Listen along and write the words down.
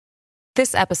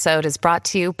This episode is brought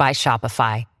to you by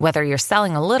Shopify. Whether you're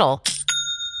selling a little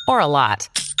or a lot,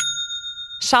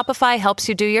 Shopify helps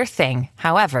you do your thing,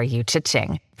 however you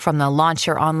cha-ching. From the launch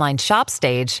your online shop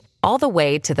stage, all the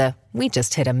way to the we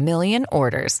just hit 1 million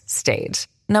orders stage.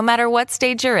 No matter what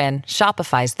stage you're in,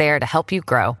 Shopify's there to help you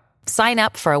grow. Sign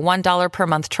up for a $1 per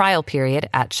month trial period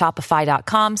at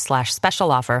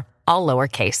shopify.com/special offer, all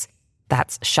lowercase.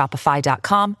 That's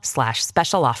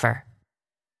shopify.com/special offer.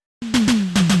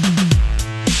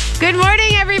 Good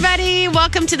morning, everybody.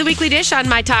 Welcome to the Weekly Dish on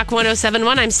My Talk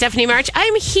 1071. I'm Stephanie March.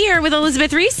 I'm here with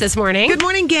Elizabeth Reese this morning. Good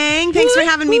morning, gang. Thanks for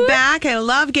having me back. I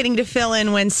love getting to fill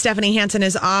in when Stephanie Hansen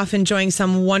is off enjoying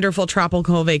some wonderful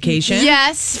tropical vacation.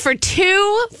 Yes, for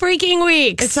 2 freaking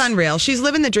weeks. It's unreal. She's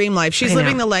living the dream life. She's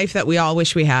living the life that we all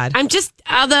wish we had. And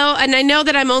I know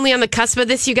that I'm only on the cusp of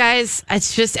this, you guys.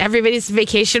 It's just everybody's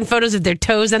vacation photos of their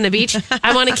toes on the beach.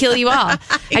 I want to kill you all.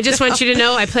 I just want you to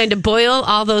know I plan to boil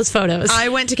all those photos. I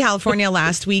went to California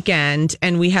last weekend,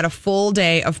 and we had a full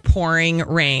day of pouring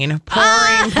rain.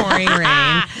 Pouring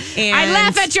rain. And I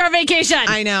laugh at your vacation.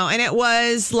 I know. And it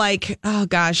was like, oh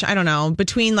gosh, I don't know,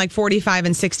 between like 45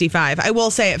 and 65. I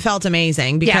will say it felt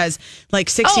amazing because like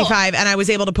 65, and I was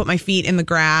able to put my feet in the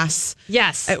grass.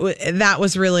 Yes. That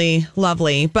was really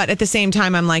lovely. But at the same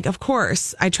time, I'm like, of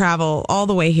course, I travel all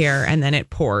the way here, and then it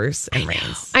pours and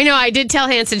rains. I know. I did tell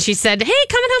Hanson, she said, hey,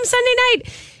 coming home Sunday night.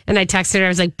 And I texted her, I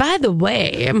was like, by the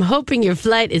way, I'm hoping your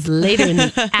flight is later in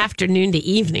the afternoon to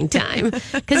evening time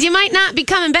because you might not be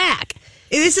coming back.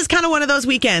 This is kind of one of those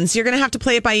weekends. You're going to have to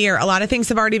play it by ear. A lot of things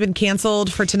have already been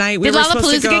canceled for tonight. Did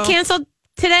Lollapalooza get canceled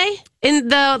today in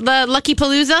the Lucky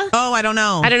Palooza? Oh, I don't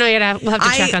know. I don't know yet. We'll have to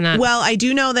check on that. Well, I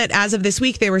do know that as of this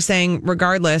week, they were saying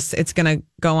regardless, it's going to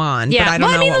go on. Yeah, but I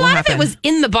don't know a lot happen. of it was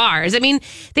in the bars. I mean,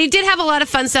 they did have a lot of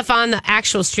fun stuff on the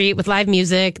actual street with live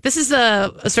music. This is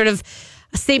a sort of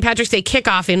St. Patrick's Day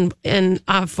kickoff in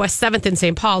West 7th in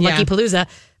St. Paul, Lucky Palooza.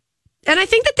 And I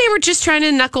think that they were just trying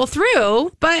to knuckle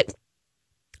through, but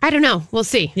I don't know. We'll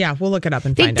see. Yeah, we'll look it up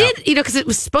and find out. They did, because it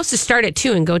was supposed to start at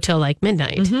 2 and go till like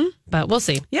midnight. Mm-hmm. But we'll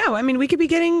see. Yeah, I mean, we could be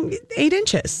getting 8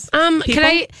 inches. We're going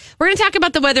to talk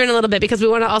about the weather in a little bit because we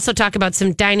want to also talk about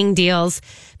some dining deals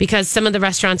because some of the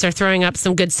restaurants are throwing up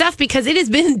some good stuff because it has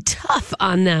been tough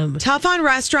on them. Tough on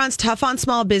restaurants, tough on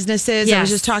small businesses. Yes. I was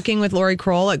just talking with Lori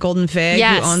Kroll at Golden Fig,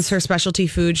 who owns her specialty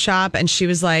food shop, and she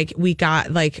was like, we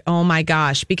got like, oh my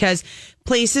gosh, because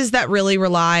places that really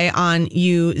rely on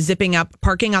you zipping up,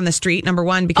 parking on the street, number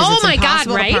one, because it's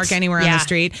impossible to park anywhere on the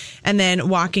street, and then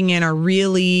walking in are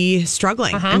really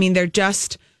struggling. I mean, they're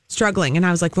just struggling. And I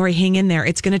was like, Lori, hang in there.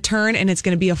 It's going to turn and it's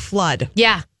going to be a flood.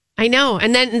 Yeah, I know.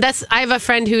 And then I have a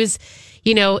friend who's,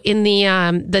 in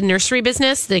the nursery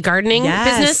business, the gardening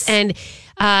business. And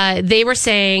they were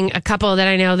saying, a couple that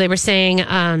I know, they were saying,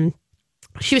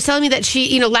 she was telling me that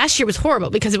she, last year was horrible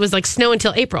because it was like snow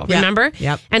until April, remember?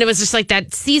 Yep. And it was just like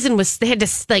that season they had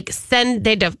to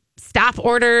they had to stop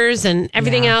orders and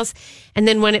everything else. And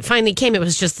then when it finally came, it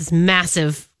was just this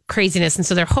massive craziness. And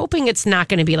so they're hoping it's not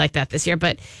going to be like that this year,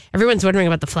 but everyone's wondering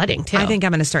about the flooding too. I think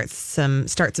I'm going to start some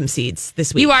seeds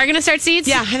this week. You are going to start seeds?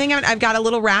 Yeah, I think I've got a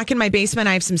little rack in my basement.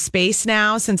 I have some space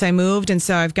now since I moved. And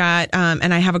so I've got,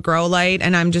 and I have a grow light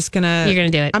and I'm just going to. You're going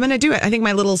to do it. I'm going to do it. I think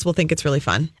my littles will think it's really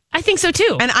fun. I think so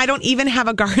too. And I don't even have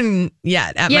a garden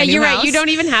yet at my new house. Yeah, you're right. You don't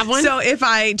even have one. So if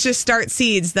I just start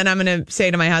seeds, then I'm going to say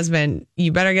to my husband,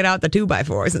 you better get out the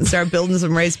 2x4s and start building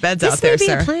some raised beds out there, sir. This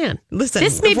may be a plan. Listen,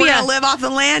 if we're going to live off the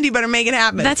land, you better make it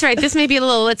happen. That's right. This may be a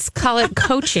little, let's call it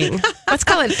coaching. Let's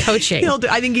call it coaching.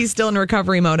 I think he's still in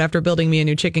recovery mode after building me a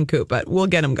new chicken coop, but we'll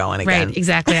get him going again. Right,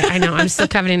 exactly. I know. I'm still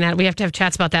coveting that. We have to have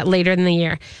chats about that later in the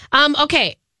year.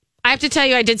 Okay. I have to tell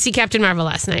you, I did see Captain Marvel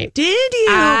last night. Did you?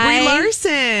 Brie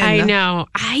Larson. I know.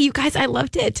 You guys, I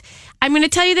loved it. I'm going to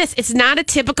tell you this. It's not a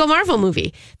typical Marvel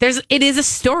movie. It is a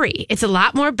story. It's a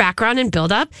lot more background and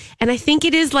build up. And I think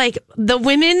it is like the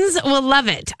women's will love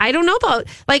it. I don't know about,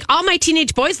 like, all my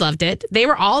teenage boys loved it. They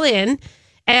were all in.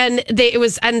 And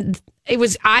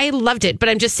I loved it, but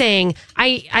I'm just saying,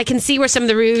 I can see where some of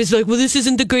the reviews are like, well, this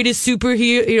isn't the greatest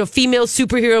superhero, female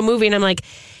superhero movie. And I'm like,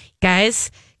 guys,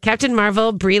 Captain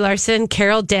Marvel, Brie Larson,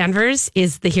 Carol Danvers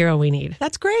is the hero we need.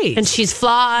 That's great. And she's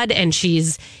flawed and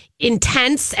she's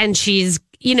intense and she's,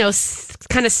 kind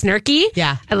of snarky.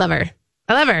 Yeah. I love her.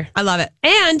 I love it.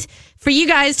 And for you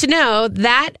guys to know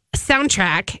that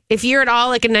soundtrack, if you're at all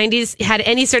like had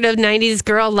any sort of 90s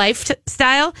girl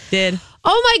lifestyle.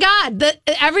 Oh my God.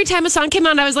 Every time a song came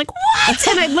on, I was like, what?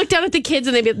 And I looked down at the kids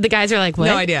and the guys are like, what?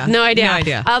 No idea. No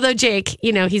idea. Although Jake,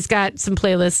 he's got some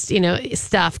playlist,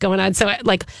 stuff going on. So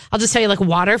I'll just tell you, like,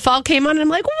 Waterfall came on and I'm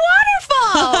like,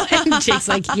 Waterfall. And Jake's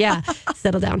like, yeah,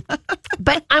 settle down.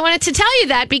 But I wanted to tell you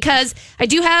that because I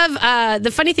do have,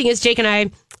 the funny thing is Jake and I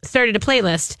started a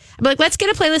playlist. I'm like, let's get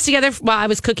a playlist together while I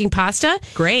was cooking pasta.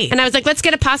 Great. And I was like, let's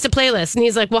get a pasta playlist. And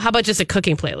he's like, well, how about just a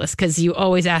cooking playlist? Because you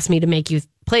always ask me to make you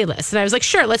playlists. And I was like,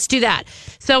 sure, let's do that.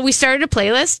 So we started a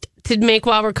playlist to make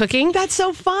while we're cooking. That's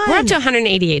so fun. We're up to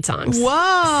 188 songs.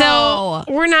 Whoa.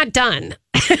 So we're not done.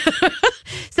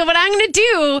 So what I'm going to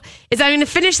do is I'm going to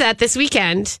finish that this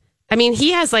weekend. I mean,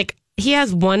 he has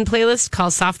one playlist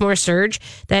called Sophomore Surge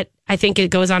that I think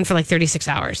it goes on for like 36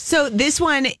 hours. So this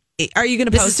one, are you going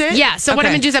to post it? Yeah. So what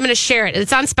I'm going to do is I'm going to share it.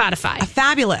 It's on Spotify.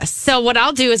 Fabulous. So what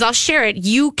I'll do is I'll share it.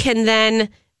 You can then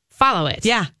follow it.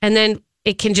 Yeah. And then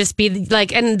it can just be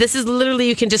like, and this is literally,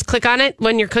 you can just click on it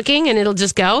when you're cooking and it'll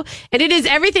just go. And it is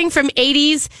everything from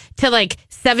 80s to like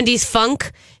 70s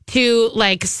funk to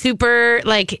like super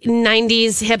like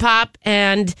 90s hip hop.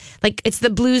 And like, it's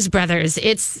the Blues Brothers.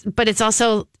 But it's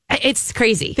also, it's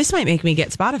crazy. This might make me get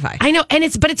Spotify. I know. And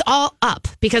it's all up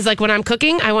because like when I'm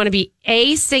cooking, I want to be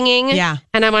singing. Yeah.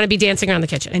 And I want to be dancing around the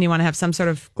kitchen. And you want to have some sort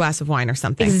of glass of wine or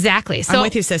something. Exactly. So I'm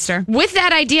with you, sister. With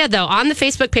that idea though, on the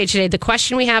Facebook page today, the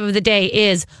question we have of the day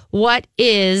is, what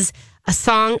is a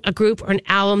song, a group, or an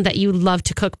album that you love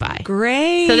to cook by?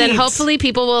 Great. So then hopefully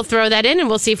people will throw that in and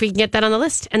we'll see if we can get that on the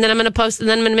list. And then I'm going to post and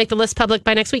then I'm going to make the list public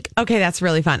by next week. Okay, that's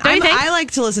really fun. I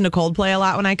like to listen to Coldplay a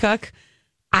lot when I cook.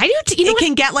 I do too. It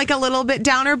can get like a little bit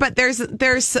downer, but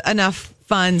there's enough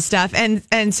fun stuff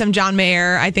and some John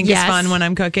Mayer I think is fun when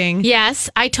I'm cooking. Yes,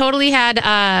 I totally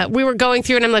had we were going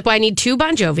through and I'm like, well, I need 2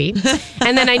 Bon Jovi.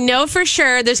 And then I know for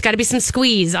sure there's got to be some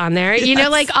Squeeze on there. Yes.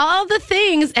 Like all the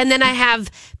things. And then I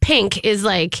have Pink is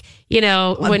like,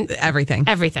 when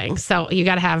everything. So you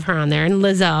got to have her on there and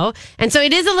Lizzo. And so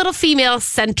it is a little female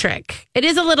centric. It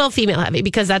is a little female heavy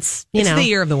because that's, it's the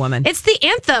year of the woman. It's the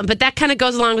anthem, but that kind of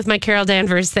goes along with my Carol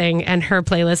Danvers thing and her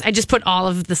playlist. I just put all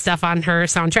of the stuff on her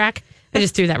soundtrack. I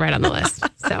just threw that right on the list.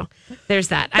 So there's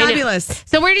that. Fabulous.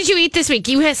 So where did you eat this week?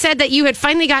 You had said that you had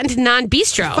finally gotten to Non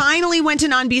Bistro. Finally went to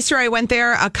Non Bistro. I went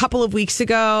there a couple of weeks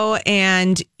ago,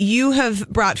 and you have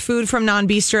brought food from Non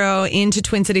Bistro into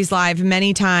Twin Cities Live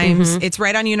many times. Mm-hmm. It's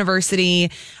right on University.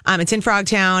 It's in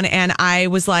Frogtown, and I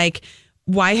was like,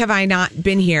 why have I not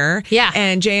been here? Yeah.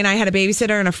 And Jay and I had a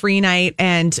babysitter and a free night,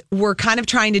 and we're kind of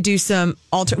trying to do some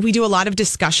we do a lot of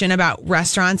discussion about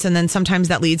restaurants, and then sometimes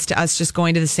that leads to us just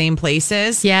going to the same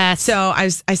places. Yeah. So I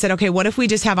said, okay, what if we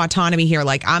just have autonomy here?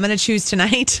 Like, I'm going to choose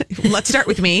tonight. Let's start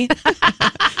with me.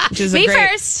 Which is a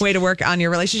great way to work on your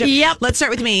relationship. Yep. Let's start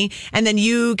with me, and then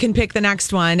you can pick the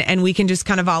next one, and we can just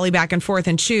kind of volley back and forth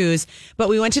and choose. But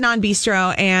we went to Non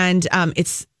Bistro, and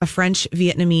it's a French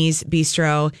Vietnamese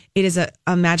bistro. It is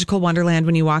a magical wonderland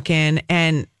when you walk in,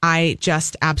 and I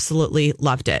just absolutely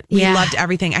loved it. We loved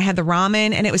everything. I had the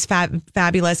ramen, and it was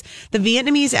fabulous. The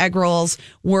Vietnamese egg rolls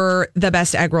were the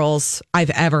best egg rolls I've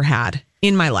ever had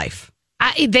in my life.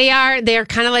 They are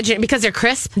kind of legendary because they're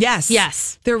crisp.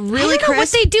 Yes. They're really crisp. I don't know what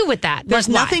they do with that. There's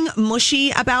nothing mushy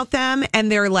about them,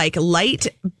 and they're like light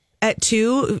at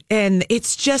 2, and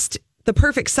it's just the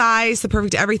perfect size, the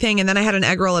perfect everything. And then I had an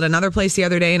egg roll at another place the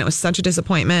other day, and it was such a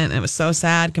disappointment. And it was so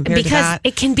sad compared to that.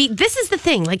 Because it can be, this is the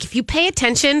thing. Like, if you pay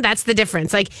attention, that's the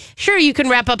difference. Like, sure, you can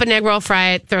wrap up an egg roll,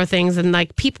 fry it, throw things, and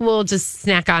like people will just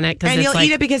snack on it. And you'll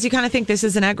eat it because you kind of think this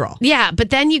is an egg roll. Yeah.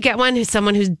 But then you get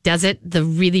someone who does it the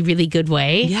really, really good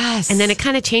way. Yes. And then it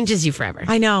kind of changes you forever.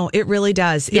 I know. It really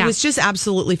does. It was just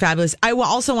absolutely fabulous. I will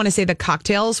also want to say the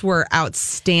cocktails were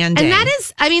outstanding.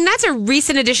 And that's a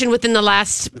recent addition within the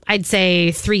last, I'd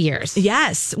say, 3 years.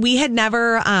 Yes, we had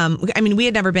never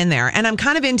been there, and I'm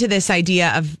kind of into this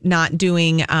idea of not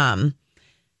doing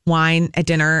wine at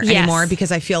dinner anymore,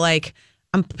 because I feel like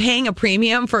I'm paying a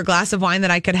premium for a glass of wine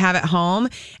that I could have at home.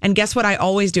 And guess what I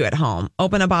always do at home?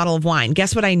 Open a bottle of wine.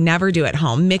 Guess what I never do at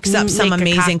home? Mix up some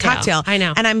amazing cocktail. I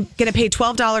know. And I'm going to pay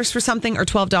 $12 for something or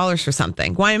 $12 for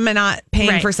something. Why am I not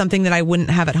paying for something that I wouldn't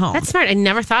have at home? That's smart. I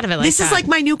never thought of it like that. This is like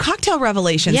my new cocktail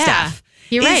revelation stuff.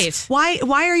 You're right. Why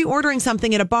are you ordering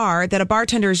something at a bar that a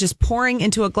bartender is just pouring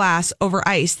into a glass over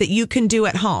ice that you can do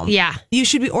at home? Yeah. You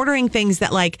should be ordering things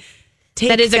that like take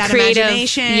that is a creative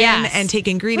imagination and take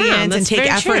ingredients and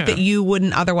take effort that you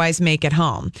wouldn't otherwise make at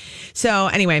home. So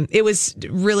anyway, it was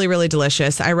really, really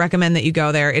delicious. I recommend that you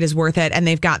go there. It is worth it. And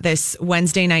they've got this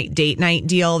Wednesday night date night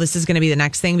deal. This is going to be the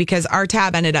next thing, because our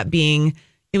tab ended up being,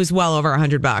 it was well over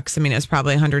 $100. I mean, it was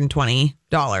probably $120.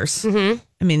 Mm-hmm.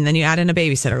 I mean, then you add in a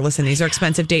babysitter. Listen, these are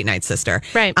expensive date nights, sister.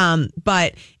 Right.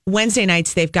 But Wednesday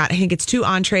nights, they've got, I think it's 2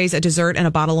 entrees, a dessert, and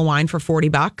a bottle of wine for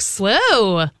 $40.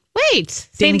 Whoa. Wait.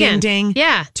 Say ding, it again. ding, ding.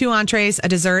 Yeah. 2 entrees, a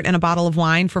dessert, and a bottle of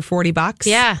wine for $40.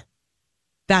 Yeah.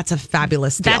 That's a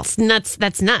fabulous deal. That's nuts.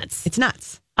 That's nuts. It's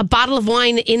nuts. A bottle of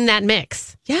wine in that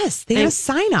mix. Yes. They have a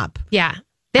sign up. Yeah.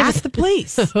 At the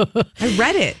place. I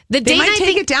read it. They might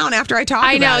take it down after I talk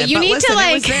about it. I know. You need listen, to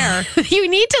like, it was there. you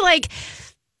need to like,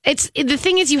 it's the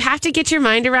thing is you have to get your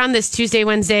mind around this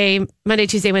Monday,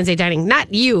 Tuesday, Wednesday dining.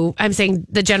 Not you. I'm saying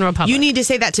the general public. You need to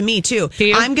say that to me too.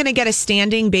 I'm going to get a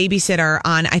standing babysitter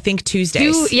on, I think,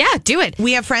 Tuesdays. Do it.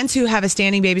 We have friends who have a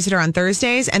standing babysitter on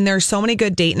Thursdays, and there's so many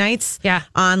good date nights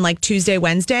on like Tuesday,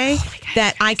 Wednesday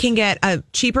that I can get a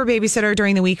cheaper babysitter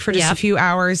during the week for just a few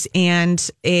hours and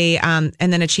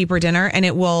then a cheaper dinner, and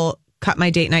it will cut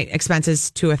my date night expenses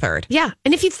to a third. Yeah.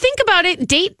 And if you think about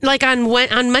it, like on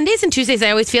Mondays and Tuesdays, I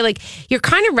always feel like you're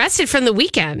kind of rested from the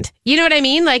weekend. You know what I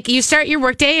mean? Like you start your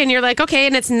work day and you're like, okay,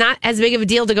 and it's not as big of a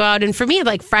deal to go out. And for me,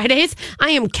 like Fridays, I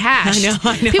am cashed.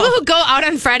 I know. People who go out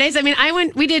on Fridays, I mean,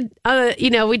 we did all you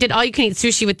can eat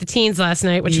sushi with the teens last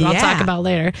night, which I'll talk about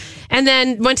later. And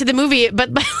then went to the movie,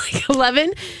 but by like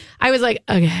 11, I was like,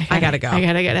 okay, I gotta go. I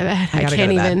gotta go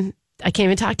to bed. I can't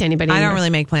even talk to anybody. I don't really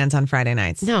make plans on Friday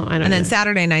nights. No, I don't. And then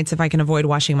Saturday nights, if I can avoid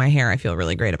washing my hair, I feel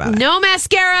really great about it. No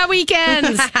mascara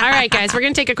weekends. All right, guys, we're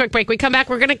going to take a quick break. We come back.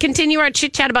 We're going to continue our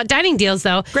chit chat about dining deals,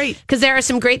 though. Great. Because there are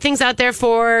some great things out there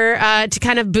to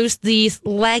kind of boost these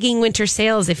lagging winter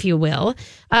sales, if you will.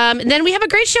 And then we have a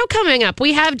great show coming up.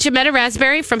 We have Jametta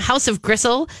Raspberry from House of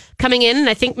Gristle coming in, and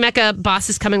I think Mecca Boss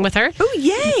is coming with her. Oh,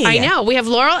 yay. I know. We have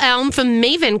Laurel Elm from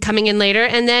Maven coming in later,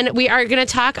 and then we are going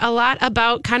to talk a lot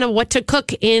about kind of what to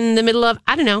cook in the middle of,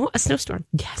 I don't know, a snowstorm.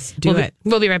 Yes, do it.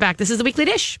 We'll be right back. This is the Weekly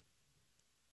Dish.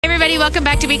 Hey everybody, welcome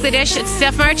back to Weekly Dish. It's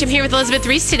Steph March. I'm here with Elizabeth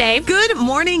Reese today. Good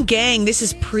morning, gang. This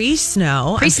is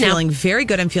pre-snow. I'm feeling very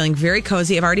good. I'm feeling very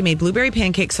cozy. I've already made blueberry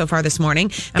pancakes so far this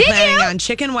morning. I'm planning on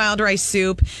chicken wild rice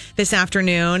soup this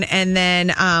afternoon, and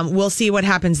then we'll see what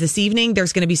happens this evening.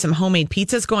 There's going to be some homemade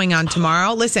pizzas going on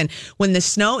tomorrow. Listen, when the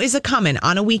snow is a-coming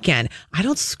on a weekend, I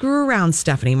don't screw around,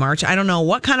 Stephanie March. I don't know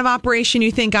what kind of operation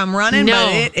you think I'm running,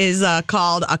 but it is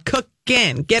called a cook.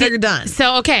 Get her done.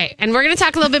 So, okay. And we're going to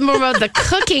talk a little bit more about the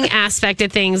cooking aspect of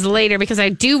things later, because I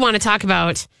do want to talk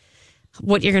about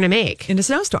what you're going to make in a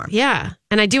snowstorm. Yeah.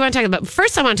 And I do want to talk about,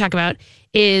 first I want to talk about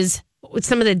is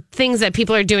some of the things that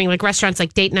people are doing, like restaurants,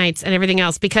 like date nights and everything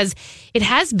else, because it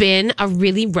has been a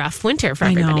really rough winter for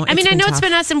everybody. I know it's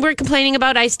been us, and we're complaining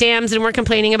about ice dams, and we're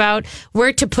complaining about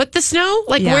where to put the snow.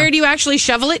 Like, where do you actually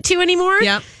shovel it to anymore?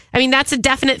 Yeah. I mean, that's a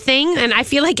definite thing. And I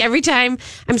feel like every time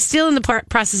I'm still in the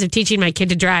process of teaching my kid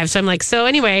to drive. So I'm like, so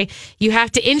anyway, you have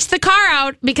to inch the car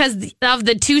out because of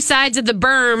the two sides of the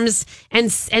berms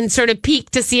and sort of peek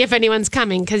to see if anyone's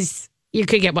coming, because you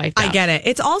could get wiped out. I get it.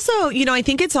 It's also, I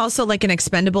think it's also like an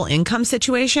expendable income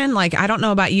situation. Like, I don't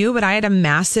know about you, but I had a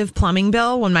massive plumbing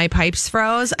bill when my pipes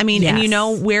froze. I mean,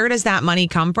 and where does that money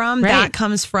come from? Right. That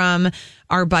comes from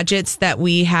our budgets that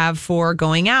we have for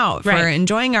going out, for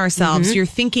enjoying ourselves. Mm-hmm. You're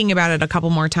thinking about it a couple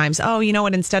more times. Oh, you know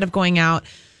what? Instead of going out,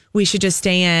 we should just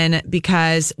stay in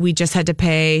because we just had to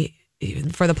pay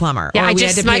for the plumber. Yeah,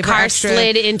 or my car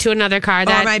slid into another car.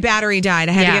 Or my battery died.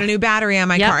 I had to get a new battery on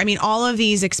my car. I mean, all of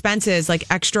these expenses, like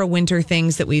extra winter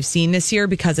things that we've seen this year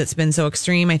because it's been so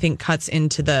extreme, I think cuts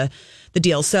into the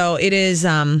deal. So it is,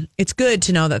 it's good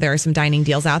to know that there are some dining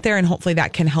deals out there, and hopefully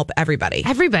that can help everybody.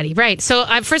 Everybody, right. So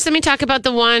first let me talk about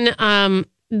the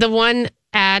one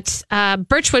at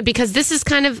Birchwood, because this is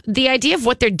kind of the idea of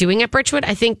what they're doing at Birchwood,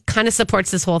 I think kind of supports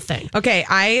this whole thing. Okay,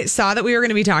 I saw that we were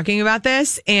going to be talking about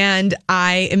this, and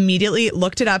I immediately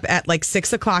looked it up at like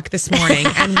 6 o'clock this morning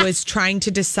and was trying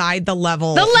to decide the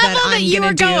level that I'm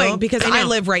going to do, because I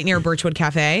live right near Birchwood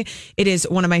Cafe. It is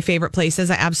one of my favorite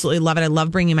places. I absolutely love it. I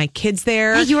love bringing my kids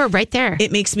there. Hey, you are right there.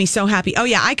 It makes me so happy. Oh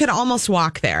yeah, I could almost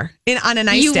walk there on a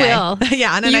nice day. You will.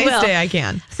 Yeah, on a nice day I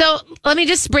can. So let me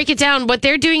just break it down. What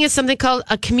they're doing is something called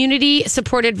a community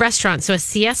supported restaurant. So a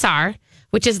CSR,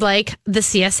 which is like the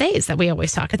CSAs that we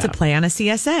always talk about. It's a play on a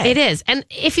CSA. It is. And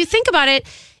if you think about it,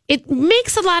 it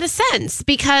makes a lot of sense,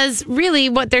 because really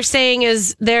what they're saying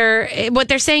is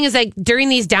like during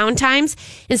these downtimes,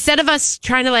 instead of us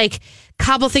trying to like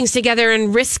cobble things together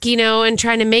and risk, and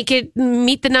trying to make it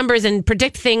meet the numbers and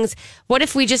predict things, what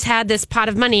if we just had this pot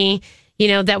of money,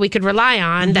 that we could rely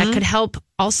on, that could help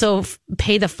also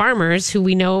pay the farmers who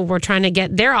we know we're trying to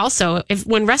get. They're also,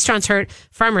 when restaurants hurt,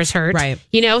 farmers hurt, right?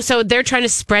 So they're trying to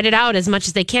spread it out as much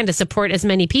as they can to support as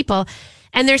many people.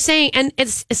 And they're saying,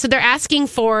 so they're asking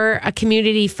for a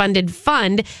community funded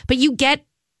fund, but you get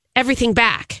everything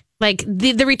back. Like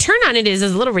the return on it is a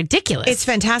little ridiculous. It's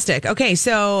fantastic. Okay.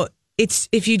 So it's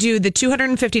if you do the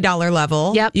 $250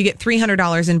 level, you get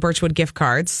 $300 in Birchwood gift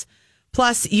cards.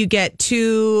 Plus, you get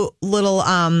 2 little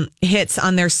hits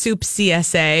on their soup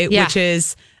CSA, which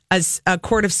is a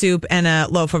quart of soup and a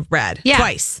loaf of bread.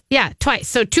 Twice. Yeah, twice.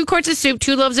 So 2 quarts of soup,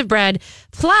 2 loaves of bread,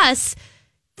 plus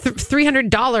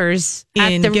 $300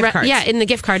 in gift cards. In the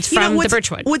gift cards from the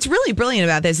Birchwood. What's really brilliant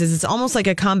about this is it's almost like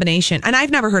a combination. And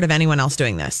I've never heard of anyone else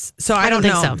doing this. So I don't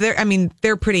know. So.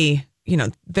 They're pretty...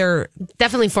 they're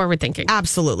definitely forward thinking.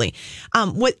 Absolutely.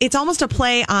 It's almost a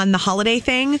play on the holiday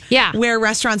thing. Yeah. Where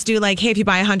restaurants do like, hey, if you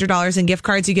buy $100 in gift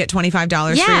cards, you get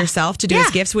 $25 for yourself to do as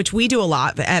gifts, which we do a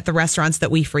lot at the restaurants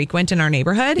that we frequent in our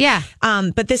neighborhood. Yeah.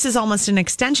 But this is almost an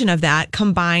extension of that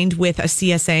combined with a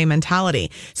CSA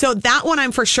mentality. So that one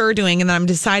I'm for sure doing. And then I'm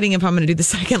deciding if I'm going to do the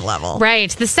second level.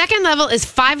 Right. The second level is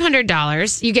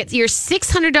 $500. You get your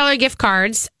 $600 gift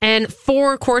cards and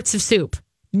 4 quarts of soup.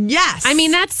 Yes. I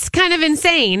mean, that's kind of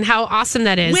insane how awesome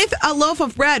that is. With a loaf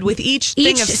of bread with each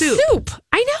thing of soup.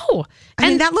 I know. I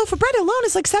mean, that loaf of bread alone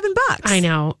is like $7. I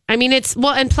know. I mean,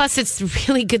 and plus it's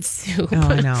really good soup. Oh,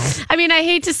 I know. I mean, I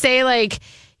hate to say like,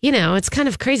 it's kind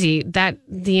of crazy that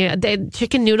the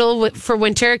chicken noodle for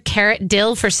winter, carrot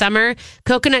dill for summer,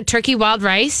 coconut turkey wild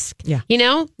rice. Yeah.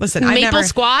 Listen, maple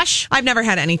squash. I've never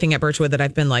had anything at Birchwood that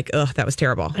I've been like, ugh, that was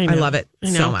terrible. I love it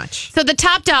so much. So the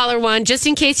top dollar one, just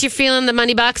in case you're feeling the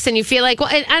money bucks and you feel like, well,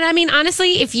 and I mean,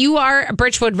 honestly, if you are a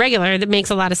Birchwood regular, that makes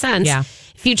a lot of sense. Yeah.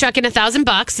 If you chuck in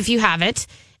 $1,000 if you have it,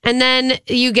 and then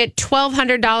you get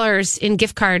 $1,200 in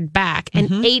gift card back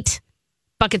and 8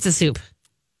 buckets of soup.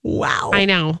 Wow. I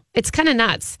know. It's kind of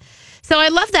nuts. So I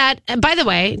love that. By the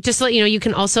way, just to let you know, you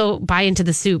can also buy into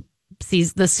the soup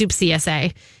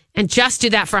CSA and just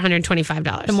do that for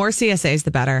 $125. The more CSAs,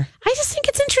 the better. I just think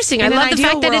it's interesting. I love the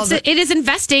fact that it is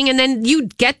investing and then you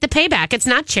get the payback. It's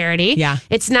not charity. Yeah.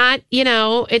 It's not,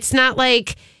 it's not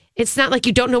like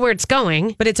you don't know where it's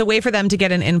going. But it's a way for them to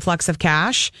get an influx of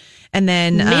cash and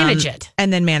then manage it.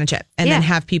 And then then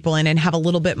have people in and have a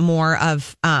little bit more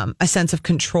of a sense of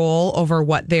control over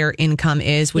what their income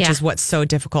is, which is what's so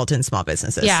difficult in small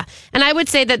businesses. Yeah. And I would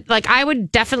say that like I would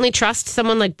definitely trust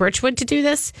someone like Birchwood to do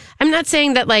this. I'm not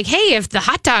saying that like, hey, if the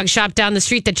hot dog shop down the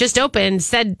street that just opened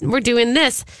said we're doing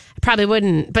this, I probably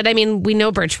wouldn't. But I mean, we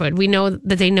know Birchwood. We know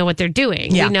that they know what they're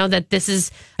doing. Yeah. We know that this is...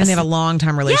 And they have a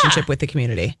long-time relationship with the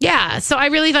community. Yeah. So I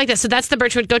really like this. So that's the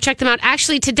Birchwood. Go check them out.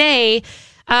 Actually, today...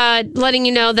 letting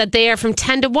you know that they are from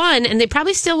 10 to 1, and they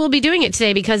probably still will be doing it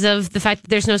today because of the fact that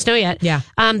there's no snow yet. Yeah.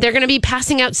 They're going to be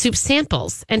passing out soup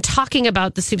samples and talking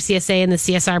about the Soup CSA and the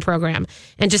CSR program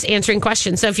and just answering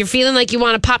questions. So if you're feeling like you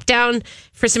want to pop down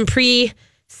for some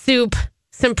pre-soup,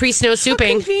 some pre-snow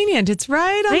souping. Convenient. It's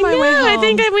right on my way home. I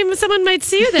think someone might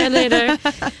see you there later.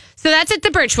 So that's at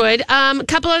the Birchwood. A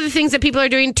couple other things that people are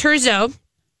doing. Terzo,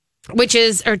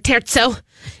 Terzo,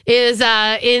 is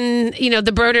in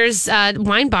the Broder's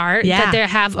wine bar that they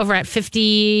have over at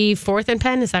 54th and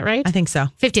Penn. Is that right? I think so.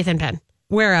 50th and Penn.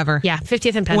 Wherever. Yeah,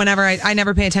 50th and Penn. Whenever I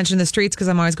never pay attention to the streets because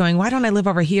I'm always going, why don't I live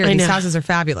over here? These houses are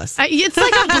fabulous. It's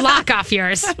like a block off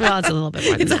yours. Well, it's a little bit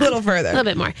more than It's a little further. A little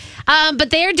bit more. But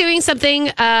they are doing something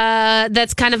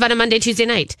that's kind of on a Monday, Tuesday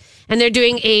night. And they're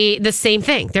doing the same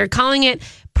thing. They're calling it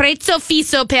Prezzo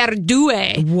fisso per due.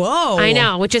 Whoa. I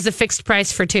know, which is a fixed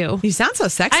price for 2. You sound so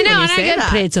sexy when you say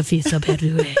that. Prezzo fisso per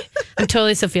due. I'm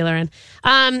totally Sophia Loren.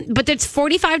 But it's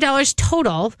 $45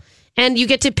 total, and you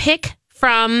get to pick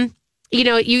from...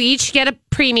 you each get a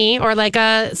preemie or like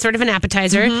a sort of an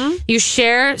appetizer. Mm-hmm. You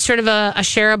share sort of a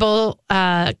shareable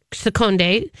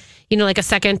seconde, like a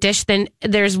second dish. Then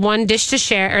there's one dish to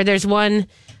share, or there's one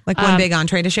one big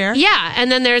entree to share. Yeah,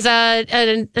 and then there's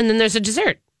a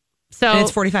dessert. So and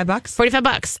it's $45.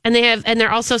 $45, and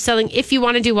they're also selling. If you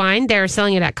want to do wine, they're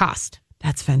selling it at cost.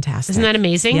 That's fantastic. Isn't that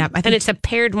amazing? Yeah, and it's a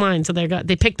paired wine, so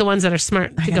they pick the ones that are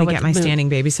smart to go with. Get my standing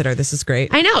babysitter. This is great.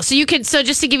 I know. So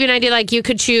just to give you an idea, like you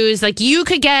could choose, like you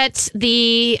could get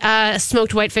the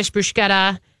smoked whitefish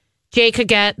bruschetta. Jay could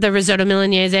get the risotto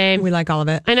milanese. We like all of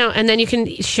it. I know. And then you can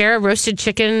share a roasted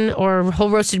chicken or whole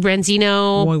roasted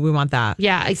branzino. We want that.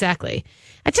 Yeah, exactly.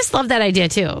 I just love that idea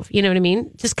too. You know what I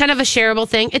mean? Just kind of a shareable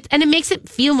thing. And it makes it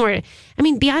feel more,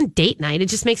 beyond date night, it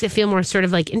just makes it feel more sort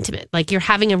of like intimate. Like you're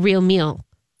having a real meal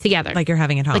together. Like you're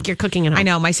having it home. Like you're cooking at home. I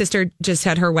know. My sister just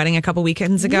had her wedding a couple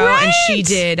weekends ago. Right. And she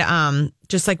did,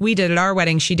 just like we did at our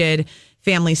wedding, she did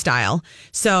family style.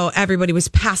 So everybody was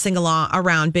passing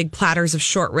around big platters of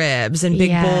short ribs and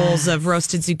big bowls of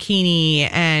roasted zucchini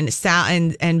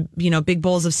and big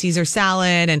bowls of Caesar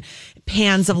salad and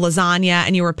pans of lasagna,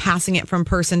 and you were passing it from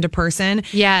person to person.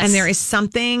 Yes. And there is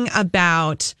something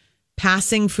about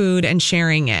passing food and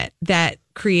sharing it that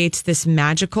creates this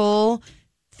magical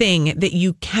thing that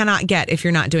you cannot get if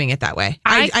you're not doing it that way.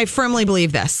 I firmly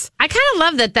believe this. I kind of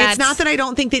love that. It's not that I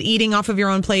don't think that eating off of your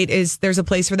own plate there's a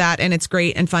place for that, and it's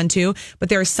great and fun too. But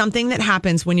there is something that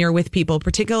happens when you're with people,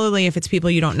 particularly if it's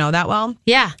people you don't know that well.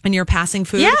 Yeah. And you're passing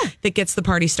food that gets the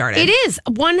party started. It is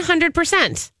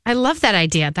 100%. I love that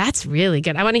idea. That's really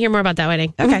good. I want to hear more about that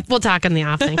wedding. Okay. We'll talk in the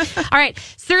off thing. All right.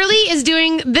 Surly is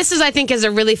doing, I think is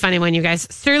a really funny one, you guys.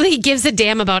 Surly gives a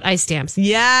damn about ice dams.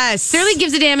 Yes. Surly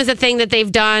gives a damn is a thing that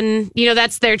they've done. You know,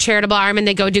 that's their charitable arm, and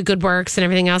they go do good works and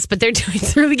everything else. But they're doing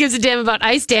Surly gives a damn about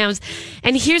ice dams.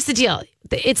 And here's the deal.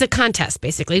 It's a contest,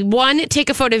 basically. One, take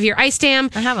a photo of your ice dam.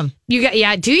 I have them. Do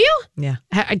you? Yeah.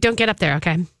 Don't get up there,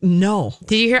 okay? No.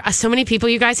 Did you hear? So many people,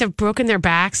 you guys, have broken their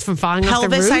backs from falling off the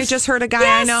roofs. I just heard a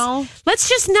guy I know. Let's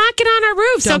just not get on our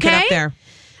roofs, Don't okay? get up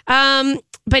there.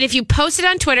 But if you post it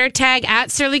on Twitter, tag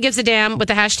 @SurlyGivesADamn with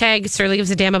the hashtag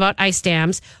 #SurlyGivesADamn about ice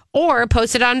dams, or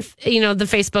post it on the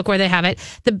Facebook where they have it.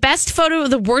 The best photo of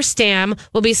the worst dam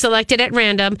will be selected at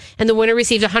random, and the winner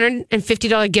receives a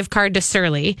 $150 gift card to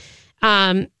Surly.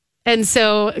 And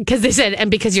so, because they said,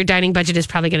 and because your dining budget is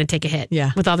probably going to take a hit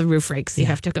with all the roof rakes you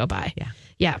have to go by.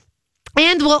 Yeah.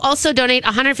 And we'll also donate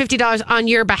 $150 on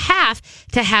your behalf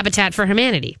to Habitat for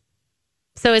Humanity.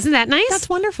 So isn't that nice? That's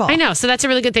wonderful. I know. So that's a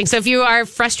really good thing. So if you are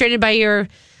frustrated by your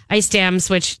ice dams,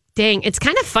 which, dang, it's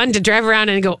kind of fun to drive around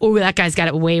and go, oh, that guy's got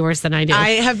it way worse than I do.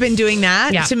 I have been doing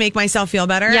that to make myself feel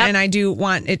better. Yep. And I do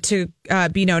want it to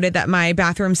be noted that my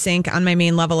bathroom sink on my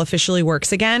main level officially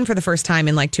works again for the first time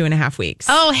in like 2.5 weeks.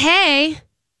 Oh, hey.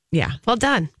 Yeah. Well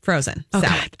done. Frozen. Oh,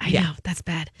 God. I know. That's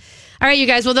bad. All right, you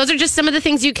guys. Well, those are just some of the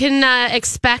things you can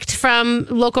expect from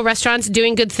local restaurants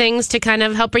doing good things to kind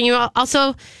of help bring you.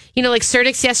 Also, like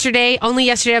Surdyk's yesterday,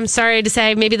 I'm sorry to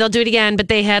say, maybe they'll do it again, but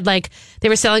they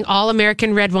were selling all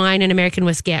American red wine and American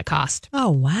whiskey at cost.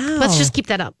 Oh, wow. Let's just keep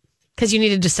that up because you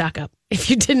needed to stock up. If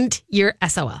you didn't, you're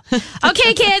SOL.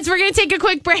 Okay, kids, we're going to take a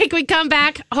quick break. We come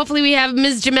back. Hopefully we have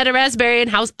Ms. Jametta Raspberry and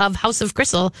House of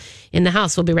Crystal in the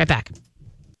house. We'll be right back.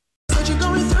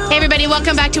 Hey, everybody.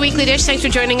 Welcome back to Weekly Dish. Thanks for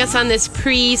joining us on this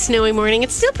pre-snowy morning.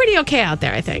 It's still pretty okay out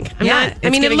there, I think.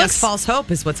 It looks false hope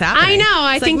is what's happening. I know.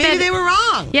 I think maybe they were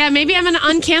wrong. Yeah, maybe I'm going to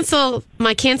uncancel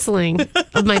my canceling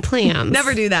of my plans.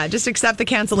 Never do that. Just accept the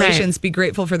cancellations. Right. Be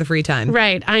grateful for the free time.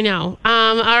 Right. I know.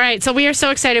 All right. So we are so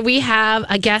excited. We have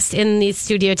a guest in the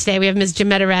studio today. We have Ms.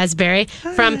 Jametta Raspberry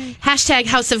from hashtag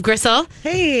House of Gristle.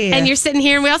 Hey. And you're sitting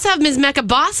here. And we also have Ms. Mecca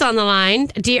Boss on the line.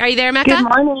 Are you there, Mecca?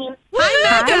 Good morning.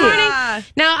 Hi, Good morning.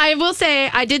 Now, I will say,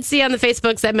 I did see on the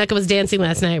Facebooks that Mecca was dancing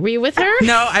last night. Were you with her?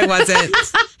 No, I wasn't.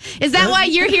 Is that why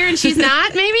you're here and she's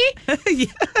not, maybe? Yeah.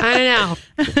 I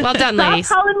don't know. Well done, ladies.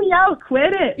 Stop calling me out.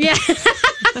 Quit it. Yeah.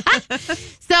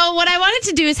 So what I wanted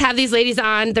to do is have these ladies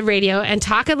on the radio and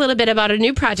talk a little bit about a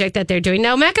new project that they're doing.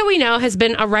 Now, Mecca, we know, has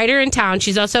been a writer in town.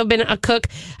 She's also been a cook,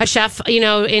 a chef,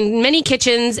 in many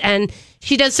kitchens, and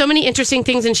she does so many interesting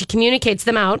things and she communicates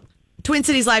them out. Twin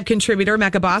Cities Live contributor,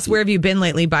 Mecca Boss. Where have you been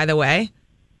lately, by the way?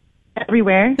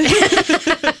 Everywhere.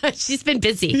 She's been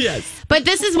busy. Yes. But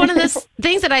this is one of the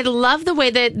things that I love, the way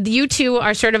that you two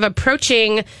are sort of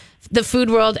approaching the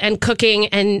food world and cooking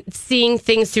and seeing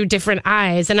things through different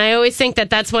eyes. And I always think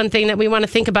that that's one thing that we want to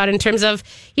think about in terms of,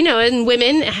 in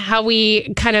women, how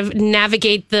we kind of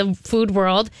navigate the food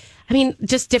world. I mean,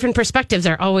 just different perspectives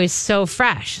are always so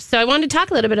fresh. So I wanted to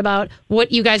talk a little bit about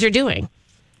what you guys are doing.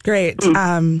 Great.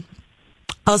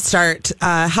 I'll start.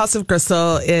 House of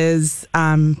Gristle is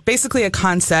basically a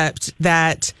concept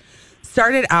that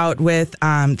started out with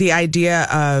the idea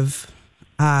of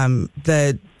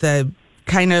the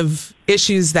kind of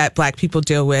issues that Black people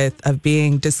deal with of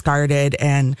being discarded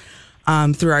and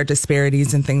through our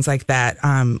disparities and things like that.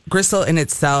 Gristle in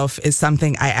itself is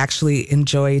something I actually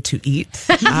enjoy to eat.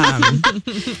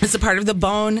 It's a part of the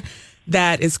bone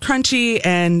that is crunchy,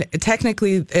 and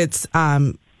technically it's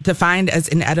defined as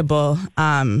inedible.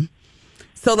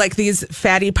 So like these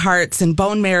fatty parts and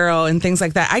bone marrow and things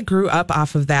like that, I grew up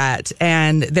off of that.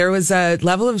 And there was a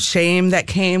level of shame that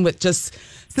came with just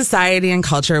society and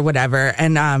culture, whatever.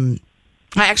 And I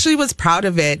actually was proud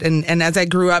of it. And as I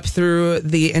grew up through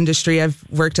the industry, I've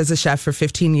worked as a chef for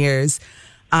 15 years.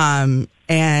 And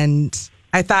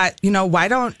I thought, why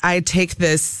don't I take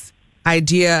this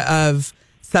idea of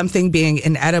something being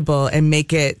inedible and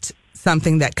make it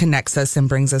something that connects us and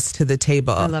brings us to the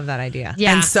table. I love that idea.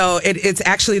 Yeah. And so it's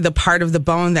actually the part of the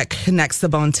bone that connects the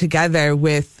bone together.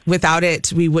 Without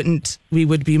it, we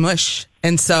would be mush.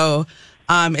 And so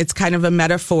it's kind of a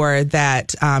metaphor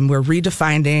that we're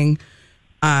redefining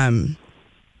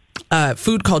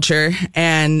food culture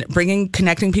and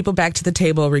connecting people back to the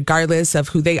table, regardless of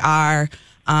who they are,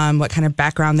 what kind of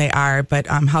background they are. But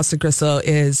House of Gristle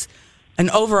is an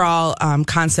overall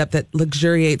concept that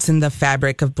luxuriates in the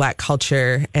fabric of Black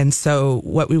culture. And so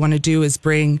what we want to do is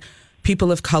bring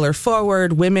people of color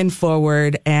forward, women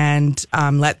forward, and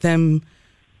let them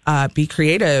be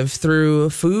creative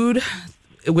through food,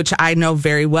 which I know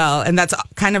very well. And that's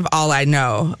kind of all I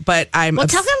know. But tell me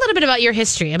a little bit about your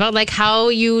history, about like how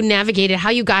you navigated,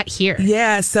 how you got here.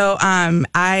 Yeah. So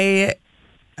I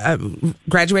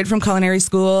graduated from culinary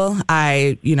school.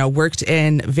 I, worked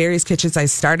in various kitchens. I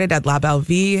started at La Belle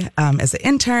Vie as an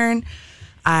intern.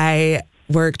 I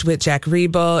worked with Jack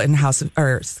Riebel in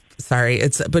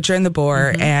it's Butcher and the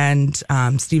Boar, and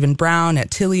Stephen Brown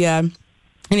at Tilia.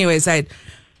 Anyways, I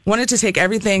wanted to take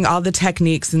everything, all the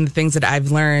techniques and the things that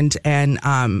I've learned, and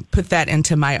put that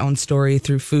into my own story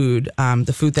through food.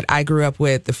 The food that I grew up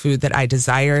with, the food that I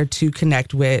desire to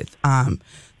connect with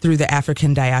through the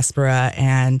African diaspora.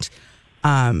 And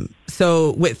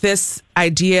so with this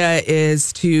idea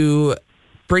is to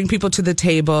bring people to the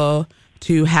table,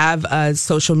 to have a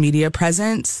social media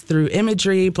presence through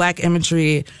imagery, Black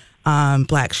imagery,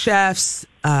 Black chefs,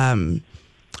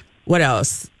 what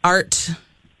else? Art,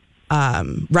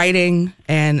 writing.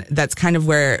 And that's kind of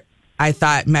where I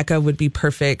thought Mecca would be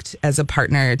perfect as a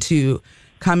partner to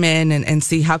come in and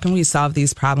see how can we solve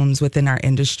these problems within our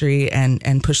industry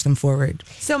and push them forward.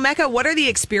 So Mecca, what are the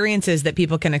experiences that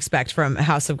people can expect from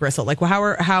House of Gristle? Like,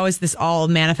 how is this all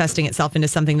manifesting itself into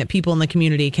something that people in the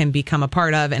community can become a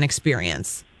part of and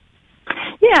experience?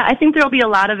 Yeah, I think there'll be a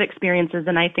lot of experiences,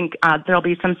 and I think there'll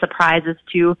be some surprises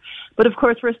too. But of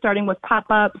course, we're starting with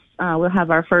pop-ups. We'll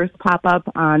have our first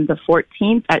pop-up on the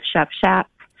 14th at Chef Shack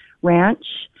Ranch,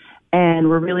 and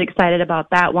we're really excited about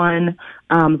that one.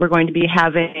 We're going to be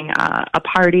having a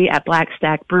party at Black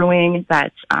Stack Brewing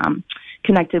that's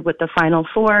connected with the Final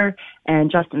Four,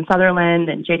 and Justin Sutherland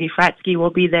and JD Fratsky will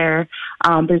be there.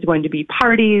 There's going to be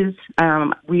parties.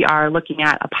 We are looking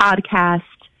at a podcast.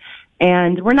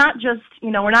 And we're not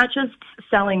just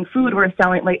selling food. We're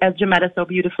selling, like as Jametta so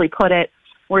beautifully put it,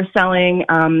 we're selling,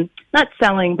 not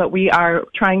selling, but we are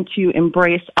trying to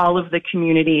embrace all of the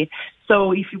community.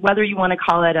 So whether you want to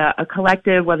call it a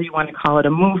collective, whether you want to call it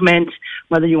a movement,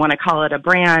 whether you want to call it a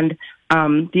brand,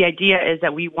 the idea is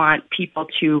that we want people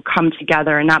to come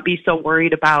together and not be so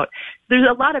worried about. There's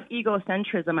a lot of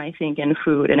egocentrism, I think, in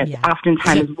food, and it's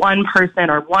oftentimes one person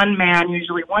or one man,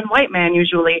 usually one white man,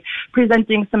 usually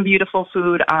presenting some beautiful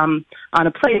food on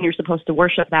a plate, and you're supposed to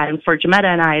worship that. And for Jametta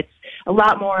and I, it's a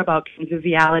lot more about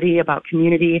conviviality, about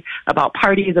community, about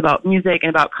parties, about music, and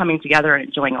about coming together and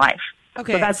enjoying life.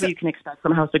 Okay, so that's what you can expect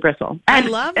from House of Gristle. And, I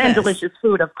love and delicious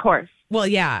food, of course. Well,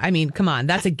 yeah. I mean, come on.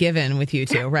 That's a given with you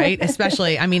two, right?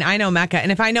 Especially, I mean, I know Mecca. And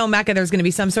if I know Mecca, there's going to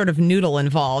be some sort of noodle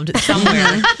involved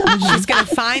somewhere. She's going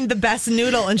to find the best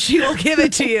noodle and she will give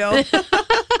it to you. There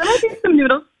might be some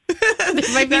noodles.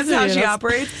 That's how she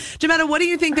operates. Jametta, what do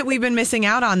you think that we've been missing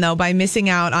out on, though, by missing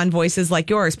out on voices like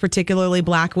yours, particularly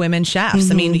Black women chefs?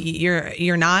 I mean,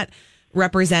 you're not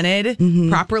represented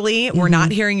properly. We're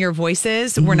not hearing your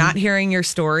voices. We're not hearing your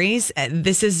stories.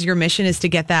 This is your mission, is to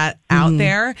get that out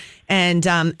there, and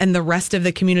the rest of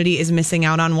the community is missing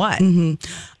out on what?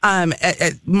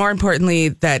 More importantly,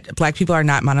 that Black people are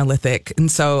not monolithic,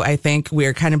 and so I think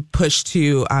we're kind of pushed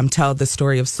to tell the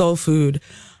story of soul food.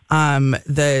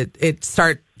 It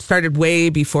started way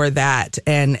before that,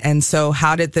 and so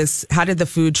how did the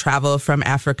food travel from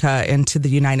Africa into the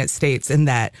United States? And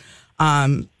that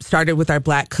started with our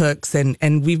Black cooks,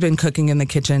 and we've been cooking in the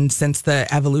kitchen since the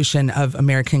evolution of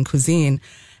American cuisine.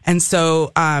 And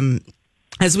so,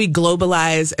 as we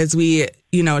globalize, as we,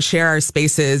 share our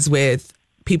spaces with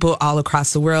people all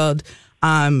across the world,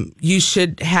 you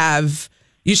should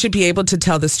be able to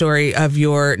tell the story of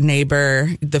your neighbor,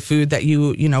 the food that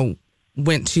you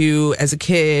went to as a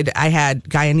kid. I had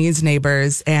Guyanese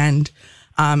neighbors, and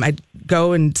I'd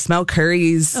go and smell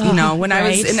curries, when I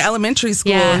was in elementary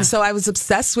school. Yeah. And so I was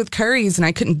obsessed with curries, and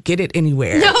I couldn't get it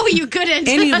anywhere. No, you couldn't.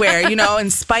 Anywhere,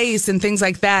 and spice and things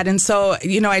like that. And so,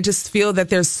 I just feel that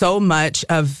there's so much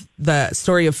of the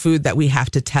story of food that we have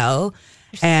to tell.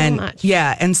 There's so much.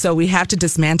 Yeah. And so we have to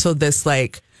dismantle this,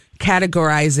 like,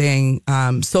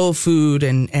 categorizing soul food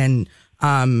and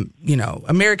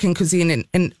American cuisine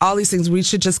and all these things. We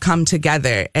should just come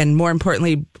together, and more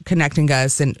importantly, connecting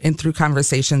us and through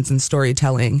conversations and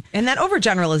storytelling. And that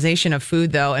overgeneralization of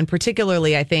food, though, and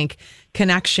particularly, I think,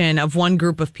 connection of one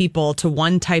group of people to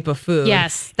one type of food,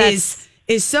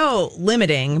 is so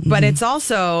limiting, but it's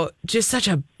also just such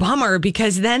a bummer,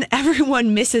 because then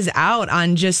everyone misses out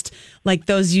on just like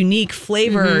those unique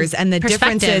flavors and the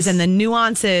differences and the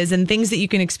nuances and things that you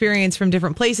can experience from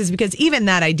different places. Because even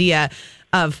that idea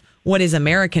of what is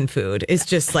American food is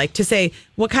just like to say,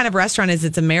 what kind of restaurant is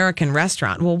it's American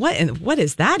restaurant? Well, what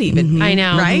does that even mean? I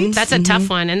know. Right? That's a tough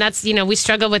one. And that's, we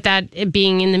struggle with that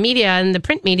being in the media and the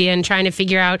print media and trying to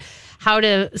figure out how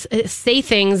to say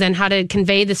things and how to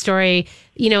convey the story,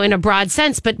 in a broad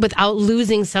sense, but without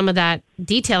losing some of that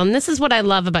detail. And this is what I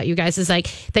love about you guys is like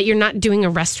that you're not doing a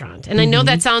restaurant. And I know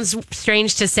that sounds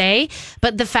strange to say,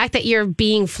 but the fact that you're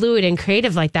being fluid and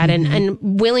creative like that and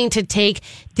willing to take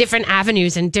different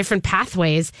avenues and different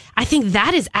pathways, I think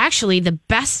that is actually the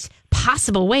best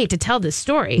possible way to tell this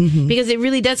story because it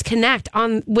really does connect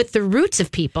on with the roots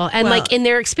of people and like in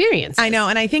their experience. I know.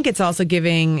 And I think it's also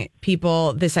giving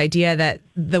people this idea that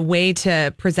the way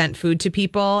to present food to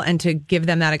people and to give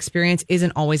them that experience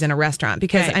isn't always in a restaurant.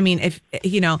 Because I mean, if,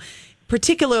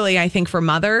 particularly I think for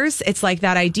mothers, it's like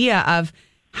that idea of,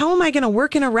 how am I going to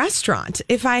work in a restaurant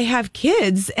if I have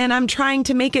kids and I'm trying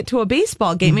to make it to a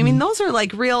baseball game? I mean, those are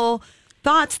like real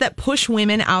thoughts that push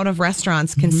women out of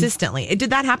restaurants consistently.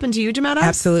 Did that happen to you, Jametta?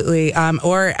 Absolutely.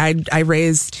 Or I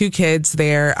raised 2 kids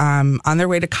there on their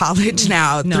way to college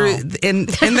now through in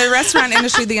the restaurant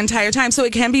industry the entire time. So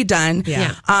it can be done.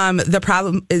 Yeah. The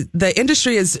problem is the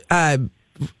industry is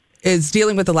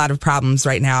dealing with a lot of problems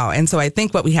right now. And so I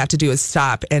think what we have to do is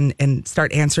stop and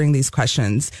start answering these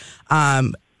questions.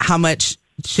 How much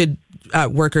should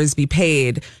workers be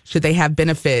paid? Should they have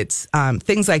benefits?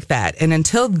 Things like that. And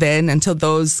until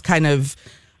those kind of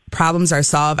problems are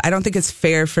solved, I don't think it's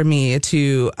fair for me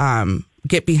to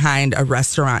get behind a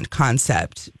restaurant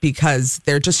concept because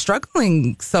they're just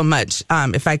struggling so much,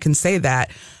 if I can say that.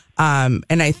 And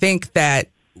I think that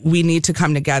we need to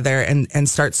come together and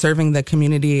start serving the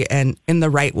community and in the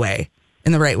right way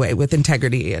with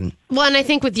integrity. And I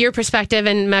think with your perspective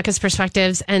and Mecca's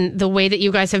perspectives and the way that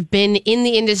you guys have been in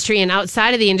the industry and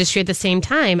outside of the industry at the same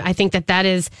time, I think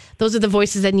those are the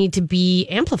voices that need to be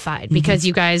amplified because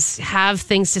you guys have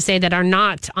things to say that are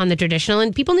not on the traditional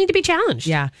and people need to be challenged.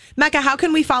 Yeah. Mecca, how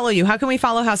can we follow you? How can we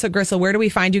follow House of Gristle? Where do we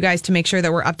find you guys to make sure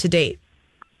that we're up to date?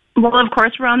 Well, of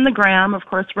course, we're on the gram. Of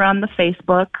course, we're on the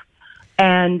Facebook.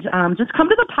 And just come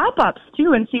to the pop-ups,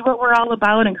 too, and see what we're all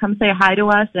about and come say hi to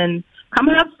us and come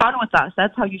and have fun with us.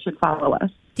 That's how you should follow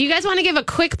us. Do you guys want to give a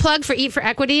quick plug for Eat for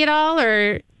Equity at all?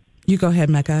 Or you go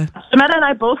ahead, Mecca. Jametta and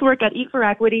I both work at Eat for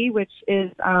Equity, which is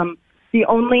the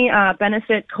only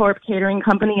benefit corp catering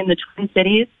company in the Twin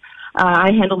Cities.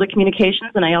 I handle the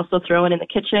communications, and I also throw in the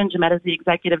kitchen. Jametta's the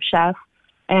executive chef.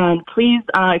 And please,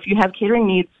 if you have catering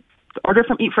needs, order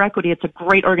from Eat for Equity. It's a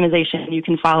great organization. You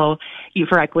can follow Eat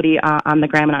for Equity on the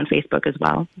gram and on Facebook as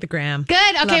well. The gram.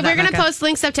 Good. Okay, we're going to post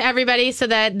links up to everybody so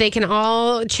that they can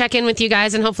all check in with you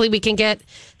guys, and hopefully we can get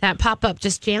that pop-up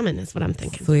just jamming is what I'm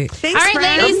thinking. Sweet. Thanks, all right,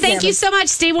 friend. ladies, thank you so much.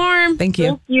 Stay warm. Thank you.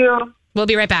 Thank you. We'll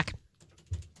be right back.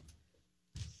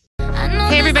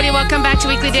 Hey, everybody, welcome back to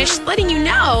Weekly Dish. Letting you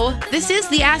know, this is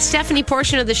the Ask Stephanie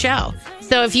portion of the show.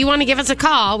 So if you want to give us a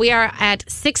call, we are at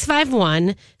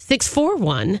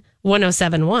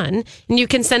 651-641-1071. And you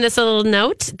can send us a little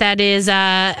note that is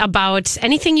about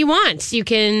anything you want. You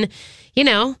can,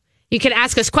 you can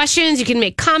ask us questions. You can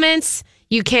make comments.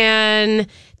 You can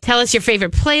tell us your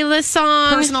favorite playlist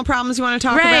song. Personal problems you want to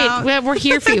talk about. Right. We're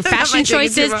here for you. Fashion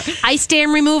choices, ice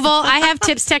dam removal. I have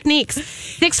tips, techniques.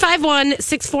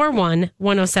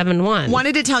 651-641-1071.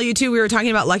 Wanted to tell you, too, we were talking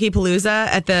about Lucky Palooza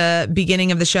at the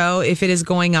beginning of the show. If it is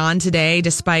going on today,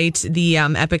 despite the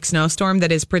epic snowstorm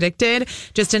that is predicted.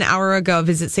 Just an hour ago,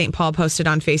 Visit St. Paul posted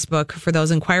on Facebook for those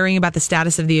inquiring about the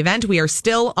status of the event. We are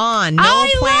still on. No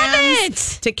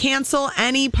plans to cancel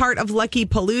any part of Lucky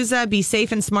Palooza. Be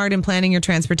safe and smart in planning your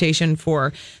transportation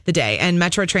for the day. And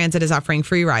Metro Transit is offering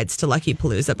free rides to Lucky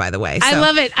Palooza, by the way. So. I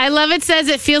love it. I love it. Says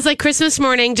it feels like Christmas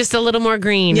morning, just a little more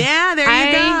green. Yeah, there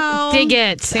you go. I dig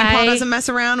it. St. Paul doesn't mess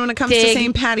around when it comes to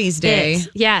St. Patty's Day.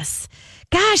 Yes.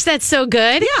 Gosh, that's so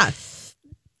good. Yeah.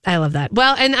 I love that.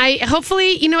 Well, and I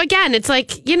hopefully, again, it's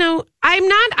like, I am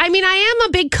a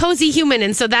big cozy human.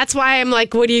 And so that's why I'm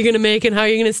like, what are you going to make and how are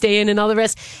you going to stay in and all the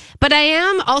rest. But I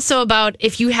am also about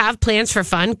if you have plans for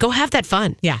fun, go have that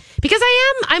fun. Yeah. Because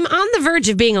I'm on the verge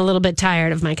of being a little bit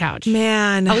tired of my couch.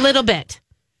 Man. A little bit.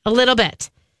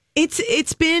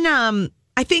 It's been,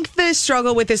 I think the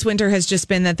struggle with this winter has just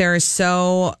been that there's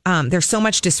so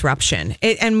much disruption.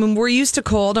 And we're used to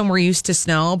cold and we're used to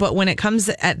snow, but when it comes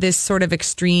at this sort of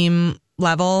extreme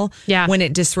level, when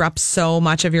it disrupts so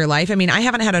much of your life, I mean, I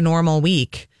haven't had a normal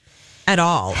week at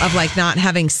all of like not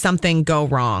having something go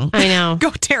wrong. I know. Go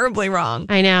terribly wrong.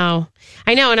 I know.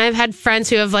 And I've had friends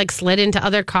who have like slid into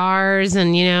other cars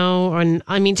and, and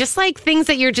I mean, just like things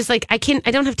that you're just like, I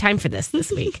don't have time for this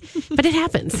week, but it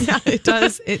happens. Yeah, it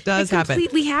does. It does happen.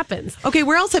 Completely happens. Okay.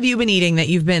 Where else have you been eating that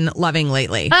you've been loving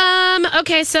lately?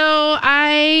 Okay, so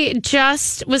I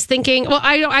just was thinking. Well,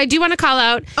 I do want to call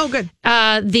out. Oh, good.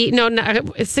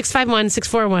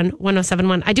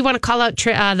 651-641-1071. I do want to call out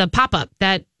the pop up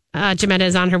that Jametta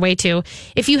is on her way to.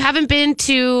 If you haven't been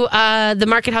to the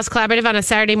Market House Collaborative on a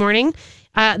Saturday morning,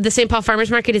 the St. Paul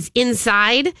Farmers Market is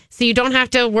inside, so you don't have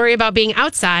to worry about being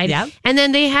outside. Yep. And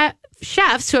then they have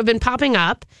chefs who have been popping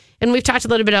up. And we've talked a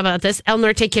little bit about this. El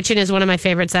Norte Kitchen is one of my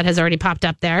favorites that has already popped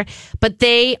up there. But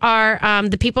they are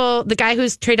the guy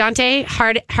who's Trey Dante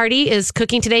Hardy is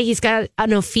cooking today. He's got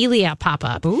an Ophelia pop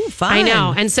up. Ooh, fun. I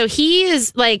know. And so he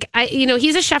is like,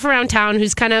 he's a chef around town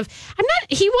who's kind of,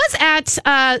 he was at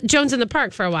Jones in the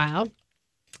Park for a while.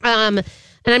 And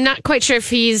I'm not quite sure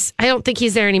if I don't think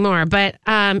he's there anymore, but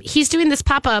he's doing this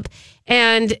pop up.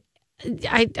 And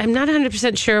I'm not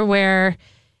 100% sure where.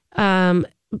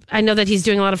 I know that he's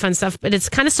doing a lot of fun stuff, but it's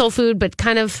kind of soul food, but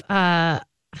kind of, I'm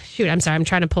sorry. I'm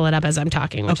trying to pull it up as I'm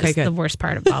talking, which is the worst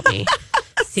part about me.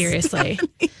 Seriously.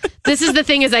 This is the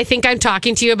thing is I think I'm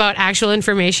talking to you about actual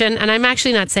information and I'm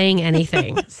actually not saying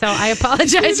anything. So I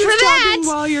apologize for that. Talking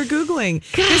while you're Googling.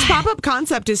 God. This pop-up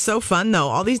concept is so fun though.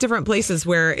 All these different places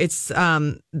where it's,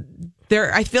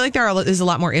 there, I feel like there is a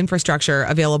lot more infrastructure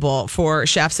available for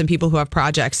chefs and people who have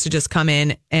projects to just come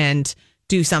in and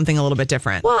do something a little bit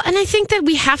different. Well, and I think that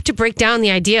we have to break down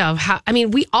the idea of how,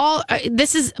 we all,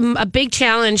 this is a big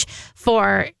challenge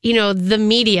for, the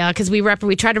media because we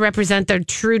try to represent the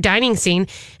true dining scene.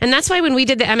 And that's why when we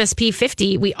did the MSP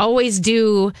 50, we always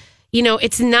do,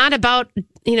 it's not about,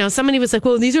 somebody was like,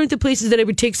 well, these aren't the places that I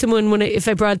would take someone if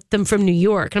I brought them from New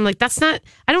York. And I'm like,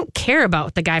 I don't care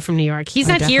about the guy from New York. He's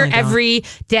not here every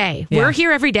day. Yeah. We're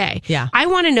here every day. Yeah. I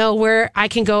want to know where I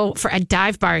can go for a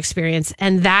dive bar experience.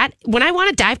 And when I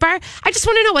want a dive bar, I just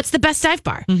want to know what's the best dive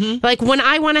bar. Mm-hmm. Like when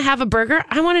I want to have a burger,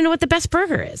 I want to know what the best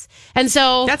burger is. And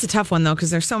so that's a tough one though, because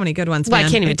there's so many good ones. Well, I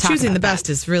can't even talk choosing about the best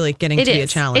that. Is really getting to be a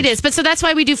challenge. It is. But so that's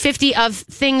why we do 50 of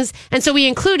things. And so we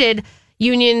included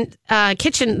Union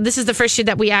Kitchen. This is the first year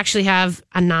that we actually have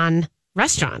a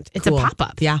non-restaurant. It's cool. A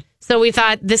pop-up. Yeah. So we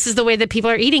thought this is the way that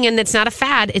people are eating, and it's not a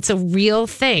fad. It's a real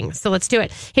thing. So let's do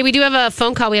it. Hey, we do have a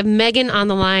phone call. We have Megan on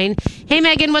the line. Hey,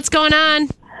 Megan, what's going on?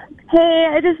 Hey,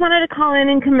 I just wanted to call in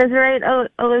and commiserate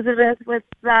Elizabeth with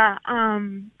the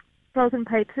frozen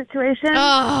pipe situation.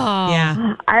 Oh.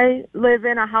 Yeah. I live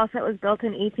in a house that was built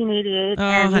in 1888,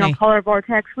 and honey. polar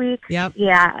vortex week. Yep.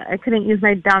 Yeah, I couldn't use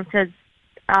my dump to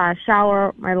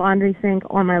shower, my laundry sink,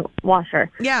 or my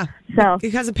washer. Yeah. So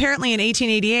because apparently in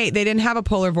 1888 they didn't have a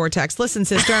polar vortex. Listen,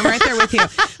 sister, I'm right there with you.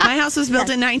 My house was built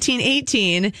in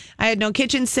 1918. I had no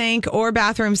kitchen sink or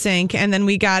bathroom sink, and then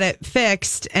we got it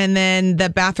fixed, and then the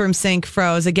bathroom sink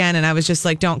froze again, and I was just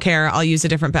like, don't care, I'll use a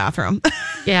different bathroom.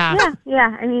 Yeah.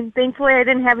 Thankfully I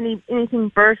didn't have anything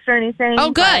burst or anything.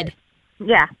 Oh, good.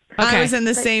 Yeah. Okay. I was in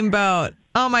the same boat.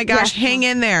 Oh my gosh, hang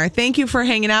in there. Thank you for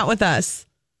hanging out with us.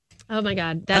 Oh my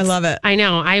God. I love it. I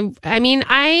know.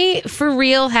 I for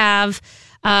real have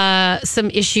some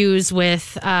issues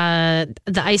with the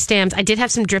ice dams. I did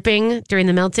have some dripping during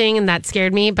the melting and that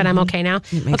scared me, but I'm okay now.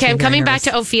 Okay, I'm coming back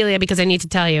to Ophelia because I need to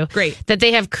tell you that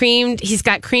they have he's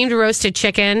got creamed roasted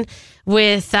chicken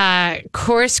with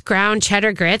coarse ground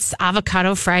cheddar grits,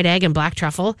 avocado, fried egg, and black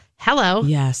truffle. Hello.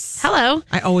 Yes. Hello.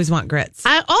 I always want grits.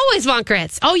 I always want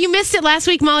grits. Oh, you missed it last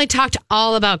week. Molly talked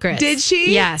all about grits. Did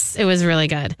she? Yes, it was really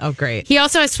good. Oh, great. He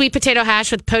also has sweet potato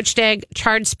hash with poached egg,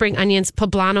 charred spring onions,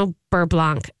 poblano beurre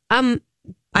blanc.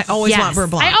 I always want beurre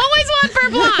blanc. I always want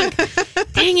beurre blanc.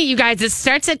 Dang it, you guys. It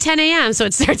starts at 10 a.m., so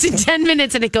it starts in 10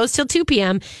 minutes and it goes till 2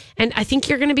 p.m. And I think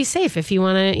you're going to be safe if you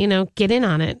want to, get in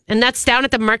on it. And that's down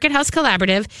at the Market House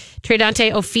Collaborative, Trey Dante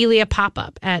Ophelia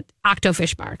pop-up at Octo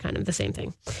Fish Bar, kind of the same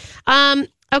thing.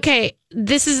 Okay,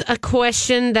 this is a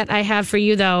question that I have for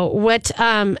you, though. What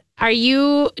have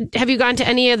you gone to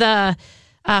any of the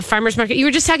farmers market? You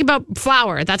were just talking about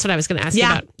flour. That's what I was going to ask you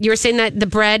about. You were saying that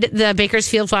the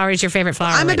Bakersfield flour is your favorite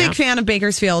flour. I'm a big fan of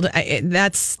Bakersfield.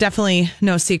 That's definitely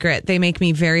no secret. They make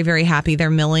me very, very happy. They're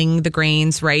milling the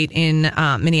grains right in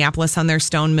Minneapolis on their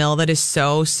stone mill. That is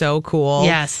so, so cool.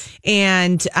 Yes.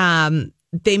 And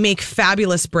they make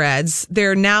fabulous breads.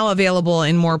 They're now available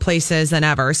in more places than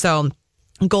ever. So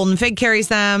Golden Fig carries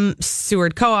them,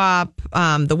 Seward Co-op,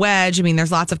 the Wedge. I mean,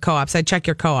 there's lots of co-ops. I'd check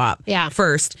your co-op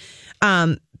first.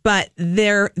 But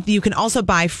you can also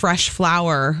buy fresh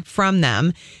flour from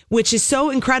them, which is so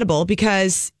incredible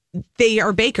because they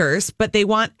are bakers, but they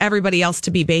want everybody else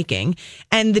to be baking.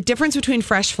 And the difference between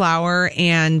fresh flour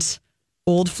and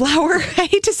old flour, I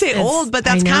hate to say old, but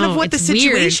that's kind of what the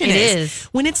situation is.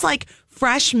 When it's like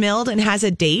fresh milled and has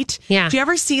a date. Yeah. Do you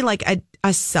ever see like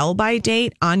a sell-by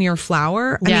date on your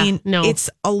flour. Yeah, I mean, no. it's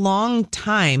a long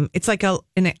time. It's like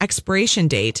an expiration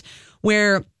date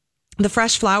where the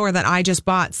fresh flour that I just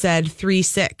bought said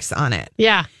 3-6 on it.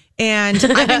 Yeah. And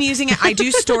I've been using it. I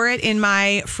do store it in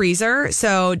my freezer.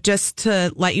 So just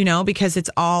to let you know, because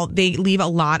they leave a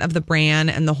lot of the bran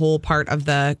and the whole part of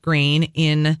the grain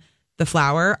in the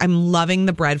flour. I'm loving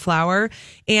the bread flour.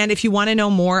 And if you want to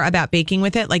know more about baking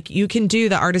with it, like you can do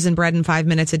the artisan bread in 5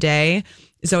 minutes a day.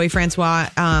 Zoe Francois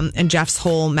and Jeff's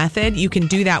whole method. You can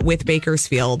do that with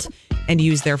Bakersfield and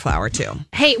use their flour too.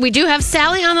 Hey, we do have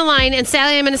Sally on the line. And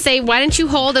Sally, I'm going to say, why don't you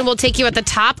hold and we'll take you at the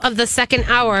top of the second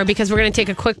hour because we're going to take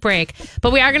a quick break.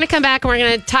 But we are going to come back and we're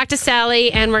going to talk to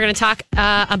Sally and we're going to talk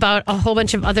about a whole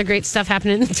bunch of other great stuff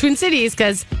happening in the Twin Cities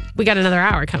because we got another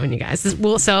hour coming, you guys.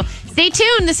 So stay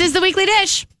tuned. This is The Weekly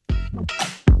Dish.